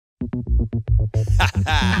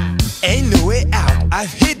Ain't no way out,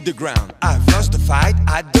 I've hit the ground. I've lost the fight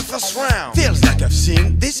at the first round. Feels like I've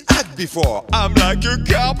seen this act before. I'm like a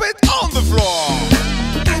carpet on the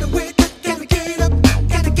floor. Gotta wake up,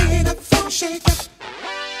 gotta get up, phone shake up.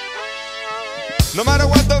 No matter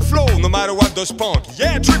what the flow, no matter what the spunk,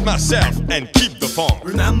 yeah, treat myself and keep the funk.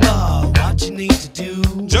 Remember what you need to do.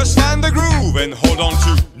 Just find the groove and hold on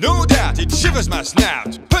to. No doubt it shivers my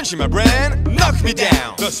snout. Punch in my brain, knock me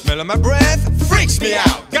down. The smell of my breath freaks me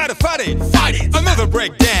out. Gotta fight it, another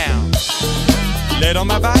breakdown. Lead on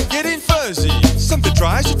my back, getting fuzzy. Something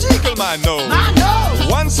tries to tickle my nose. My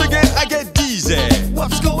nose. Once again I get dizzy.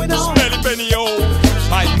 What's going on? Smelly penny old.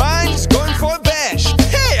 My mind is going for a bash.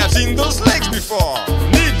 Hey, I've seen those legs before.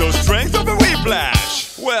 Need no strength of a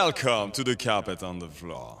whiplash. Welcome to the carpet on the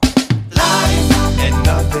floor. Life and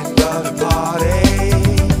nothing but a party.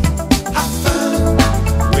 Have fun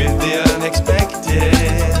With the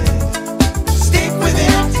unexpected.